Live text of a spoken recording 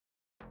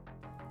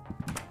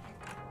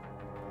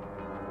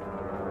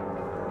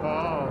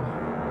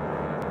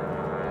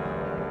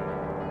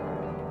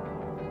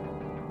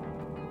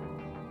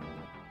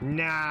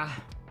Nah,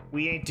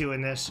 we ain't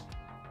doing this.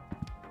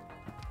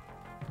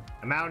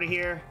 I'm out of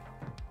here.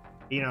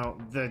 You know,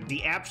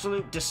 the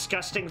absolute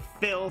disgusting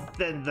filth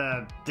and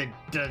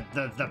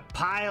the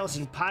piles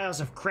and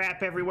piles of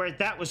crap everywhere,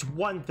 that was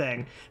one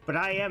thing, but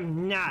I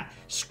am not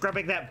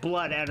scrubbing that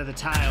blood out of the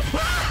tile.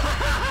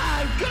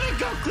 I'm gonna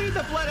go clean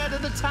the blood out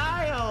of the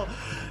tile!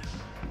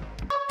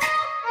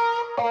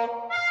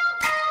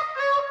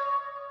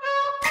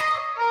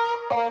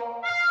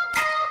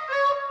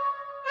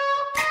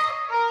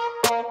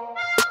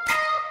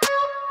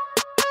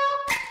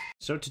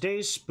 So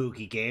today's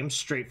spooky game,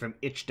 straight from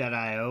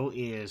itch.io,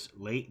 is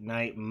Late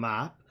Night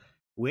Mop,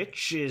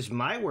 which is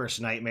my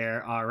worst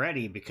nightmare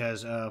already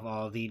because of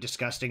all the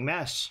disgusting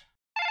mess.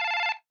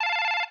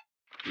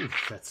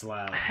 Oof, that's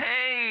loud.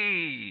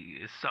 Hey!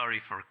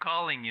 Sorry for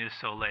calling you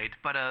so late,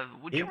 but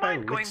would you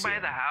mind going by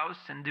the house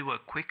and do a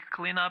quick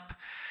cleanup?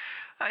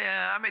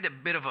 I made a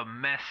bit of a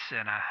mess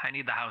and I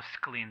need the house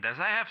cleaned as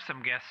I have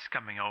some guests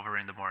coming over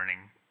in the morning.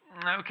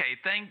 Okay,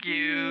 thank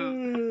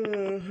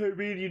you. I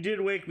mean, you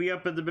did wake me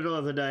up in the middle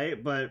of the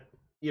night, but,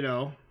 you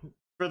know,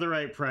 for the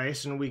right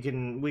price, and we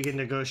can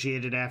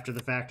negotiate it after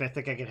the fact. I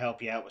think I can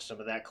help you out with some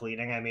of that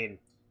cleaning. I mean,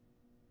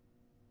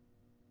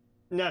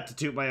 not to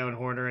toot my own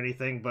horn or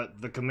anything,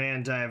 but the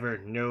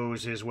CommandDiver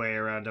knows his way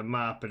around a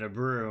mop and a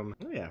broom.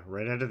 Oh yeah,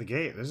 right out of the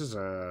gate. This is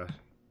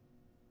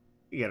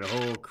you got a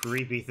whole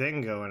creepy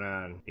thing going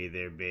on. Hey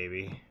there,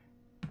 baby.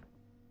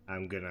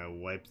 I'm gonna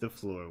wipe the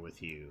floor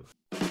with you.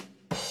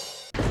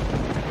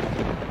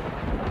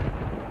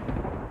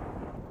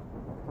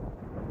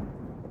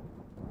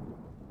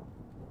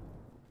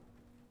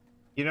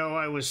 You know,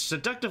 I was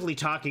seductively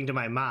talking to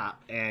my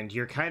mop, and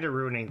you're kind of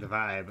ruining the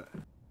vibe.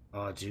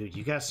 Oh, dude,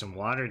 you got some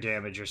water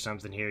damage or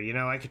something here. You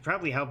know, I could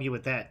probably help you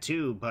with that,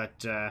 too,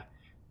 but,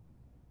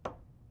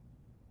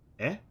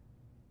 Eh?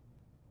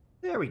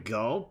 There we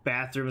go.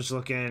 Bathroom's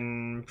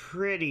looking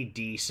pretty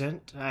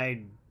decent.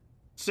 I'd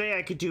say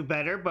I could do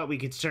better, but we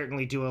could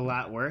certainly do a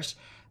lot worse.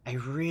 I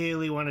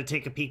really want to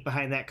take a peek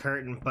behind that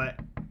curtain, but...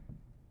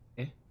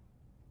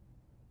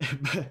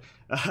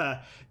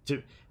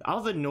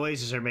 all the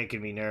noises are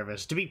making me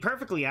nervous. To be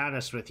perfectly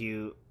honest with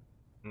you,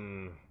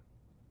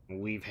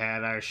 we've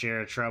had our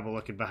share of trouble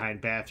looking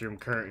behind bathroom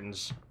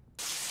curtains.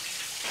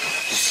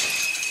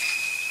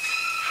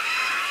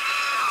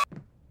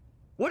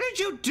 What did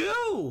you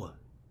do?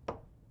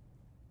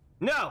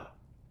 No.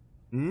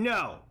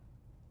 No.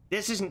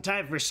 This isn't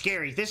time for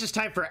scary. This is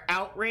time for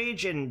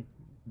outrage and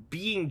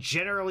being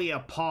generally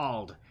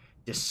appalled.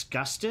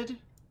 Disgusted?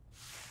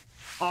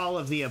 All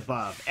of the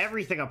above.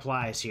 Everything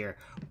applies here.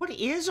 What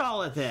is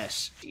all of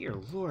this? Dear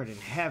Lord in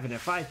heaven,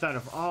 if I thought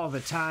of all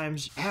the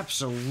times.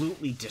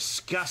 Absolutely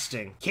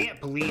disgusting. Can't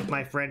believe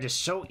my friend is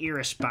so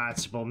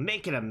irresponsible,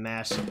 making a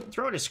mess,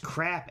 throwing his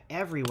crap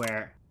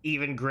everywhere.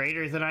 Even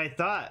greater than I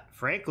thought.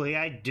 Frankly,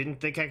 I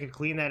didn't think I could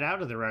clean that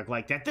out of the rug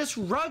like that. This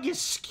rug is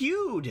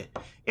skewed.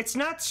 It's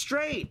not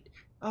straight.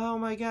 Oh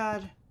my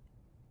god.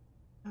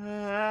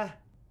 Grab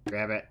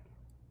it.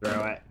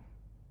 Throw it.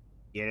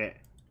 Get it.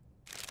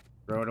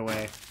 Throw it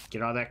away.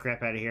 Get all that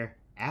crap out of here.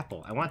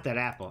 Apple. I want that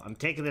apple. I'm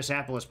taking this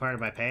apple as part of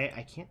my pay.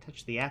 I can't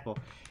touch the apple.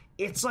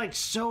 It's like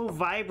so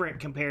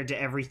vibrant compared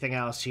to everything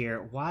else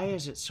here. Why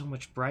is it so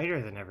much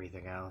brighter than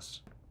everything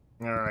else?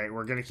 Alright,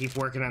 we're gonna keep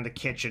working on the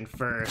kitchen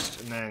first,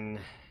 and then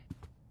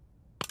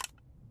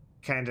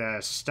kind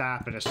of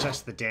stop and assess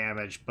the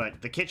damage.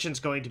 But the kitchen's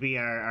going to be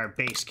our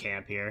base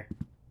camp here.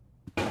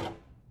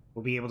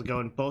 We'll be able to go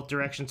in both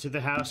directions through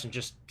the house and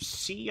just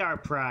see our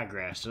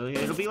progress.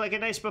 It'll be like a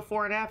nice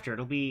before and after.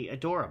 It'll be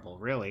adorable,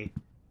 really.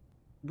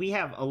 We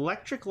have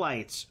electric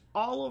lights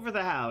all over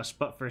the house,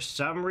 but for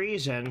some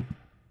reason,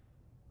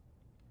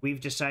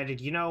 we've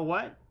decided, you know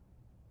what?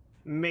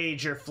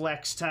 Major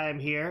flex time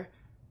here.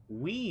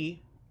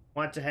 We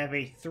want to have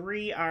a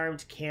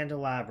 3-armed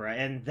candelabra,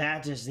 and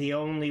that is the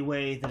only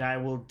way that I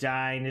will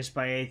dine is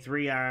by a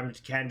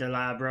 3-armed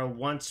candelabra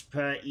once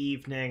per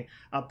evening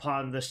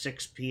upon the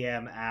 6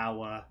 p.m.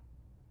 hour.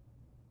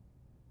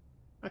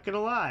 Not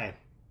gonna lie,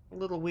 a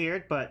little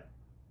weird, but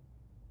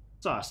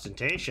it's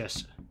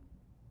ostentatious.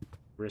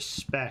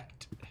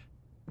 Respect.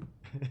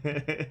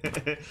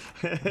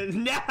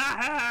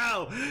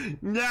 No!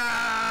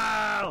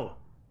 No!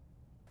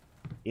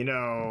 You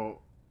know,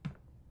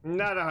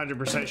 not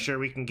 100% sure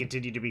we can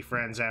continue to be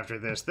friends after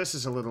this. This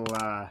is a little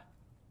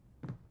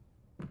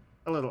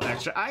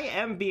extra. I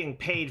am being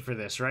paid for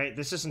this, right?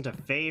 This isn't a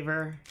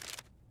favor.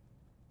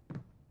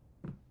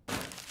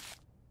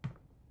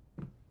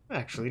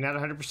 Actually, not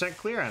 100%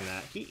 clear on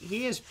that.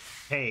 He is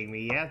paying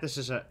me. Yeah, this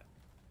is a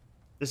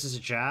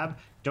job.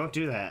 Don't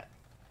do that.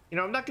 You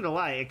know, I'm not gonna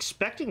lie,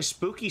 expecting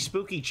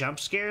spooky jump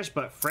scares,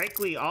 but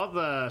frankly, all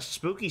the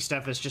spooky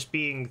stuff is just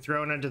being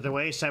thrown under the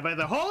wayside by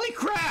the— holy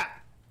crap!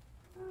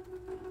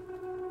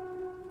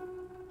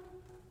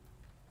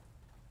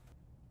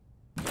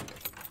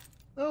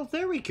 Oh,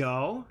 there we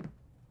go.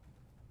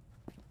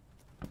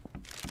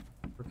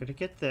 We're gonna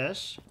get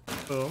this.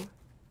 Boom.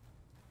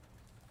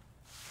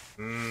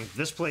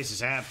 This place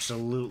is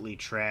absolutely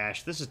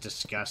trash. This is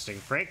disgusting.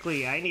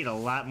 Frankly, I need a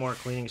lot more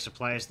cleaning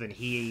supplies than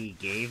he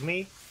gave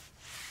me.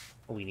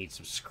 We need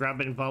some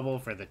scrubbing bubble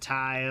for the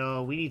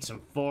tile. We need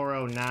some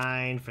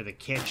 409 for the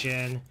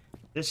kitchen.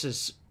 This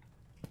is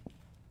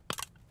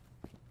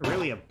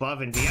really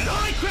above and beyond.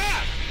 Holy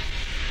crap!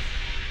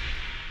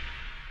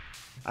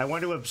 I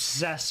want to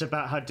obsess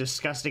about how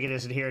disgusting it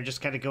is in here and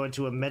just kind of go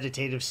into a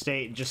meditative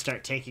state and just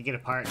start taking it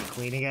apart and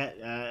cleaning it,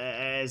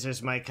 as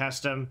is my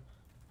custom.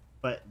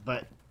 But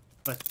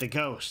the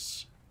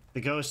ghosts.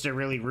 The ghosts are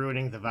really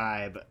ruining the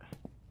vibe.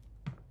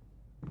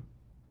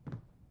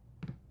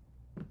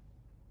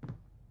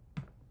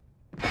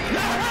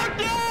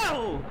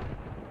 No!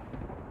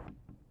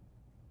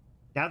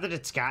 Now that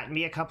it's gotten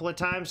me a couple of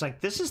times,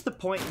 like, this is the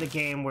point in the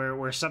game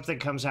where something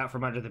comes out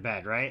from under the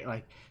bed, right?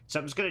 Like,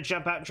 something's gonna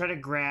jump out and try to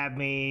grab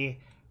me,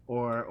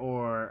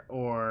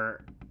 or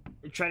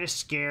try to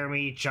scare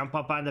me, jump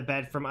up on the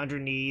bed from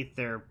underneath,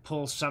 or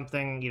pull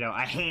something, you know, a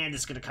hand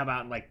is gonna come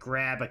out and, like,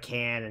 grab a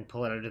can and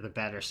pull it under the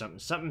bed or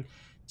something.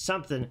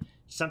 Something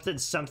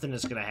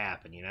is gonna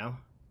happen, you know?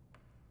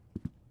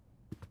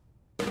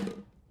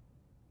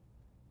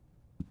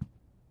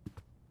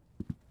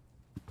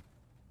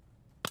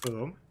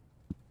 Boom.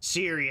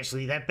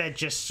 Seriously, that bed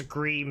just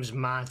screams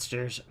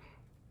monsters.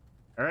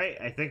 Alright,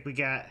 I think we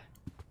got...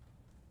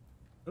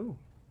 Ooh,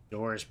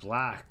 door's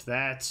blocked.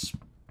 That's...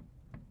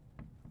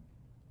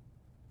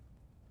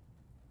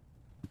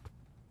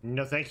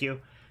 No, thank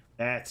you.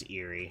 That's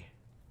eerie.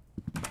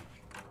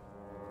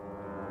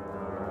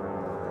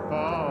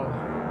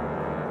 Oh.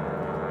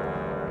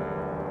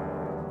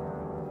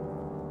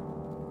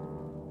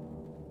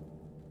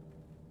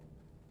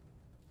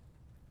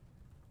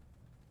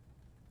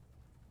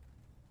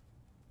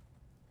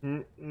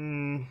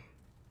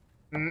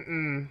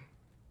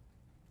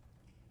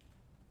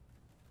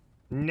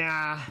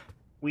 Nah,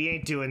 we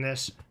ain't doing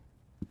this.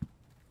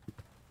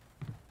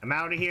 I'm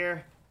out of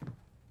here.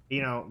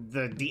 You know,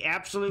 the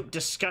absolute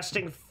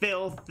disgusting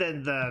filth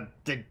and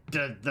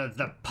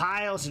the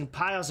piles and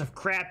piles of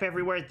crap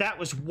everywhere, that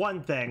was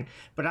one thing.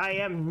 But I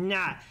am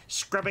not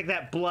scrubbing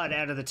that blood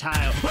out of the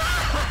tile.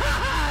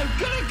 I'm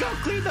gonna go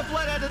clean the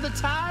blood out of the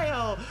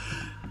tile!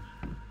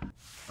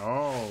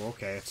 Oh,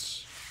 okay,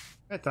 it's...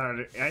 I thought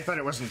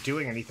it wasn't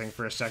doing anything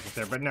for a second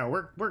there, but no,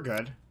 we're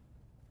good.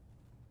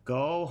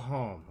 Go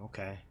home,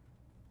 okay.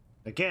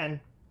 Again,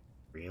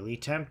 really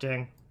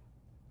tempting.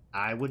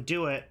 I would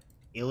do it.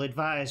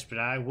 Ill-advised, but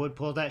I would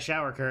pull that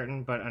shower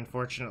curtain, but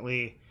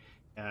unfortunately,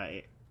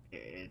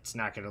 it's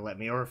not gonna let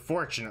me. Or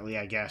fortunately,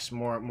 I guess.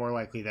 More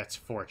likely that's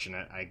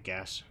fortunate, I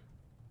guess.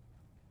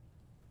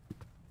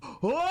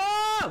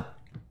 Whoa!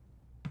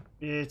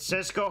 It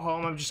says go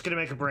home. I'm just gonna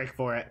make a break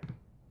for it.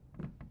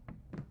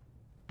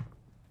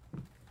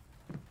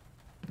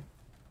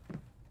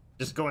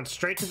 Just going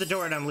straight to the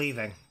door and I'm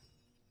leaving.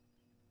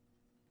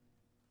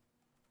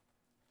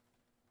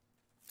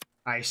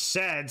 I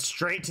said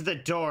straight to the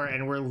door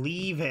and we're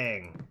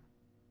leaving.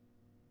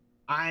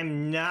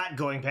 I'm not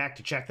going back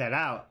to check that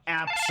out.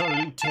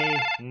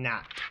 Absolutely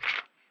not.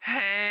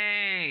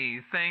 Hey,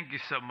 thank you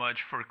so much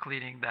for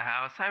cleaning the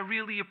house. I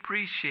really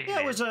appreciate it. Yeah,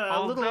 it was a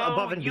little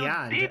above and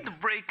beyond. You did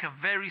break a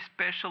very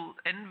special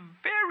and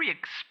very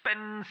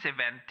expensive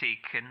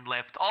antique and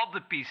left all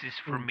the pieces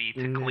for me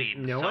to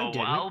clean. No, I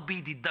didn't. I'll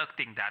be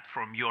deducting that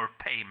from your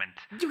payment.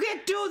 You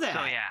can't do that!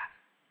 So yeah,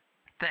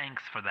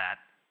 thanks for that.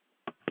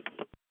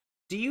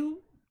 Do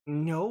you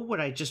know what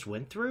I just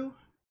went through?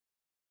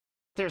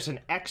 There's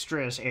an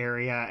extras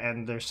area,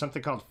 and there's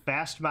something called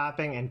fast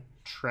mopping and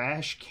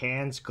trash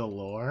cans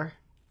galore.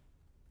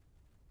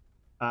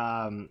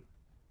 Okay,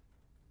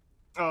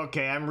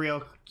 I'm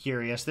real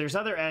curious. There's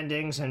other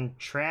endings and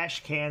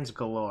trash cans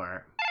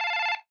galore.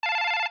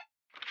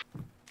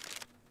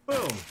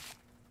 Boom.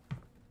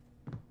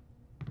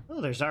 Oh,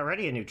 there's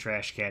already a new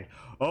trash can.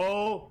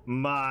 Oh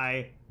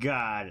my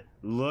god.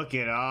 Look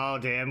at all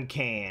them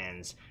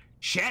cans.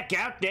 Check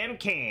out them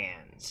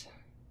cans.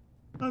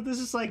 Oh, this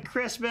is like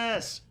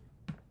Christmas.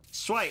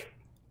 Swipe.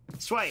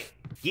 Swipe.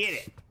 Get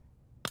it.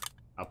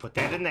 I'll put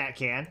that in that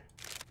can.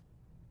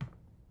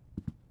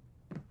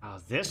 Oh,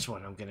 this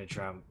one I'm gonna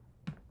drum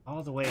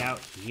all the way out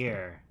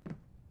here.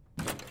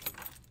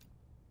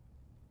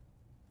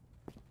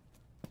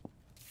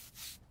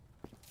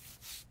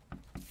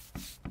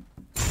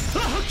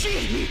 Oh,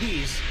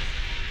 jeez!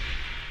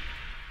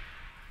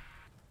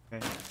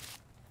 Okay.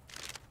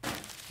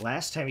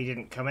 Last time he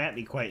didn't come at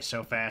me quite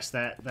so fast.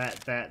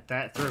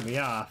 That threw me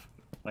off.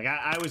 Like,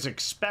 I was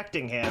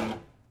expecting him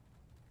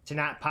to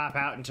not pop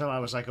out until I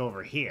was, like,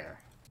 over here.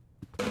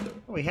 Well,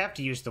 we have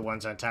to use the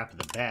ones on top of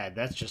the bed.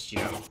 That's just, you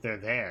know, they're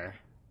there.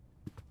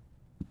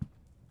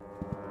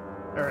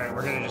 Alright,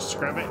 we're gonna just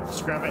scrub it,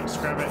 scrub it,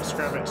 scrub it,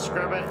 scrub it,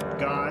 scrub it.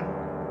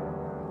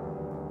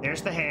 Gone.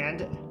 There's the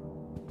hand.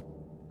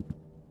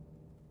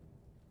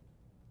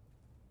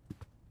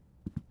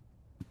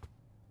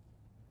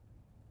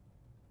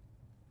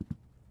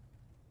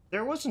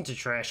 There wasn't a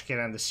trash can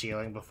on the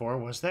ceiling before,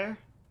 was there?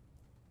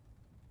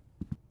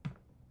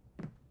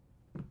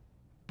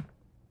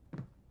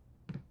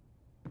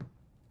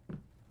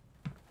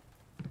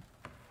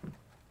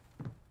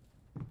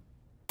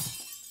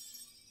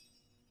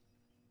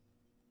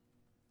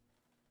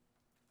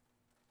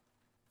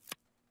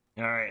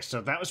 Alright, so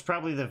that was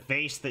probably the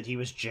vase that he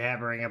was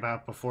jabbering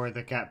about before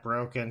that got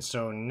broken,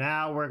 so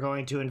now we're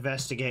going to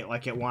investigate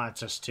like it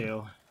wants us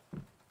to.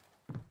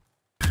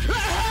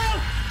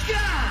 Oh,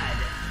 God!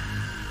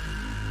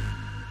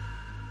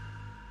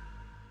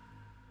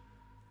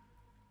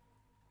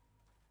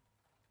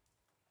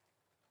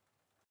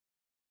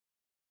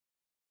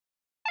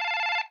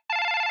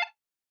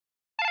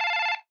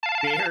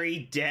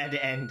 Very dead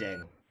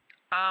ending.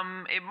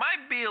 It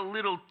might be a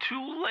little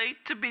too late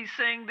to be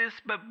saying this,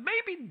 but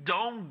maybe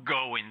don't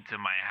go into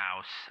my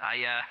house.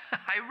 I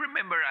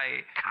remember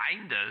I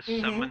kinda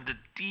summoned a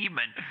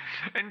demon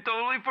and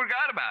totally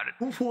forgot about it.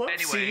 Whoopsie.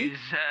 Anyways,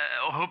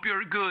 hope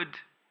you're good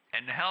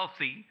and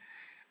healthy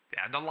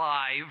and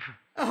alive.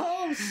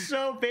 Oh,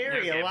 so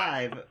very Okay,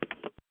 alive.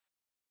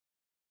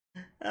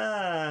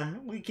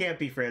 We can't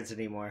be friends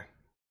anymore.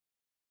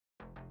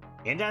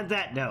 And on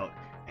that note,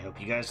 I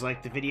hope you guys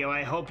liked the video,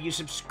 I hope you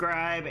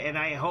subscribe, and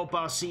I hope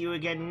I'll see you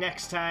again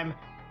next time.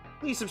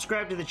 Please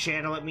subscribe to the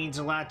channel, it means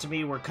a lot to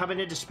me. We're coming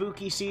into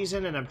spooky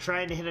season, and I'm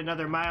trying to hit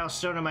another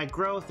milestone in my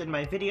growth, and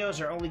my videos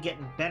are only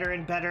getting better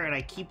and better, and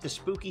I keep the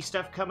spooky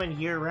stuff coming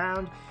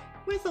year-round,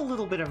 with a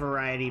little bit of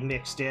variety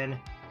mixed in.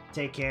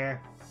 Take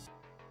care.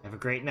 Have a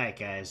great night,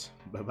 guys.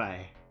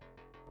 Bye-bye.